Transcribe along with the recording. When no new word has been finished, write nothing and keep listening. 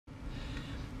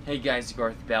Hey guys,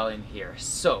 Garth Ballion here.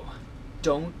 So,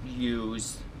 don't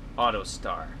use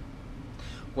Autostar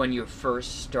when you're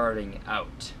first starting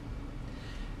out.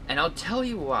 And I'll tell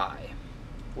you why.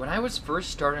 When I was first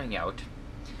starting out,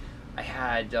 I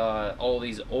had all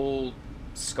these old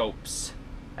scopes.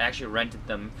 I actually rented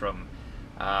them from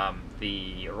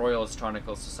the Royal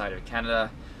Astronomical Society of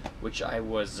Canada, which I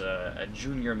was a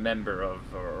junior member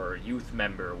of, or youth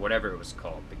member, whatever it was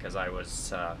called, because I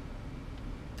was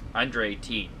under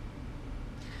 18.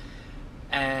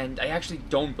 And I actually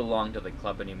don't belong to the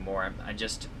club anymore. I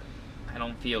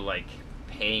don't feel like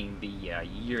paying the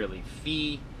yearly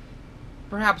fee.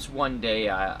 Perhaps one day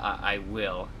I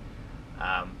will.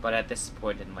 But at this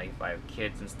point in life, I have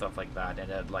kids and stuff like that,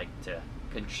 and I'd like to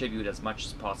contribute as much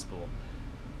as possible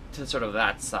to sort of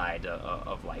that side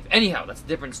of life. Anyhow, that's a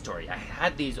different story. I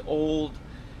had these old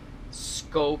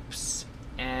scopes,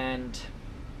 and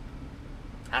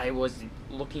I was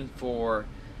looking for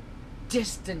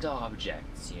distant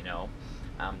objects,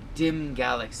 dim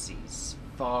galaxies,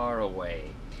 far away,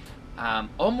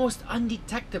 almost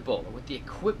undetectable with the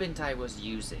equipment I was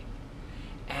using.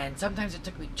 And sometimes it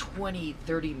took me 20,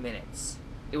 30 minutes.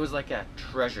 It was like a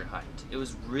treasure hunt. It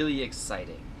was really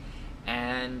exciting.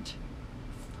 And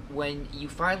when you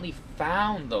finally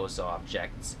found those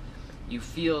objects, you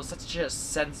feel such a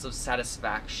sense of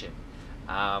satisfaction.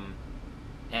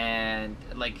 And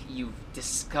like you've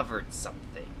discovered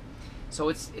something. So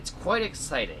it's quite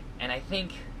exciting, and I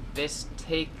think this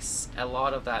takes a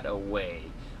lot of that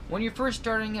away. When you're first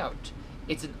starting out,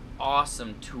 it's an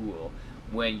awesome tool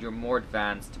when you're more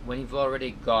advanced, when you've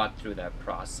already got through that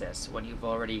process, when you've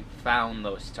already found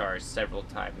those stars several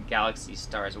times, galaxy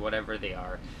stars, whatever they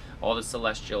are, all the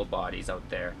celestial bodies out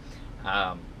there.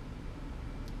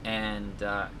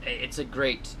 It's a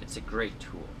great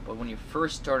tool. But when you're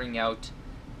first starting out,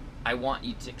 I want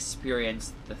you to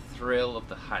experience the thrill of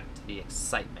the hunt, the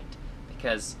excitement,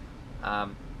 because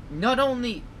not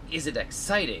only is it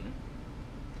exciting,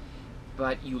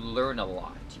 but you learn a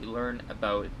lot. You learn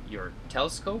about your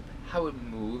telescope, how it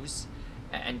moves,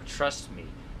 and trust me,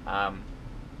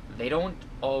 they're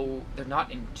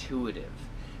not intuitive,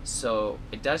 so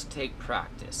it does take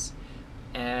practice.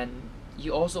 And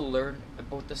you also learn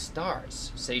about the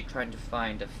stars. Say you're trying to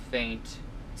find a faint,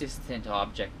 distant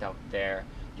object out there,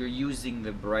 you're using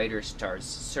the brighter stars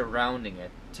surrounding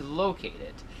it to locate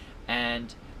it,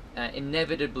 and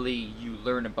inevitably you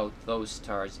learn about those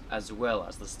stars as well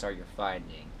as the star you're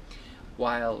finding.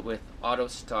 While with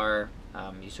Autostar,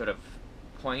 you sort of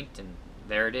point and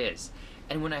there it is.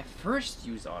 And when I first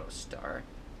used Autostar,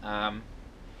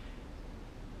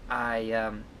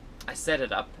 I set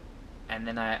it up, and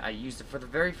then I used it for the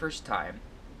very first time.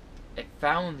 It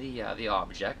found the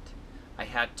object. I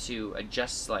had to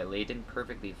adjust slightly. It didn't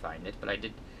perfectly find it, but I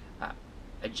did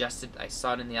adjust it. I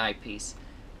saw it in the eyepiece,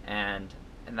 and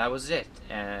that was it.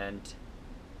 And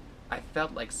I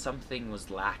felt like something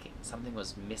was lacking, something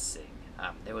was missing.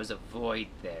 There was a void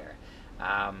there,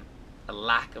 a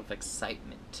lack of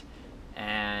excitement.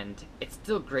 And it's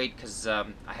still great because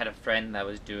I had a friend that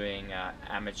was doing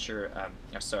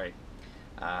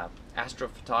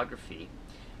astrophotography,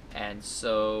 and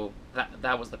so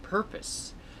that was the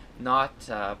purpose. Not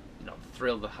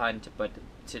thrill the hunt, but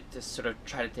to sort of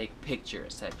try to take a picture,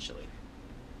 essentially.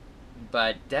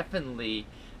 But definitely,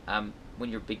 when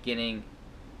you're beginning,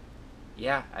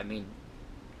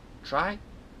 try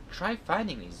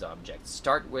finding these objects.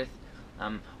 Start with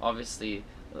obviously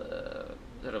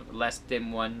sort of less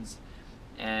dim ones,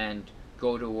 and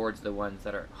go towards the ones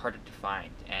that are harder to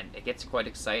find, and it gets quite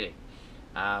exciting.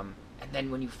 And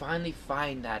then when you finally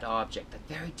find that object, that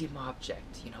very dim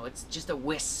object, it's just a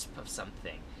wisp of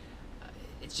something.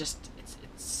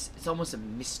 It's almost a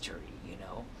mystery,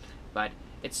 but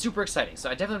it's super exciting. So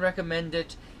I definitely recommend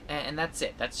it, and that's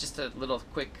it. That's just a little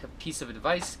quick piece of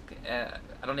advice. I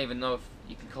don't even know if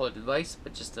you can call it advice,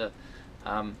 but just a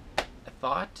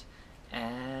thought.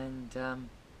 And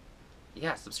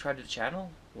subscribe to the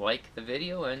channel, like the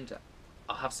video, and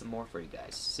I'll have some more for you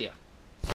guys. See ya.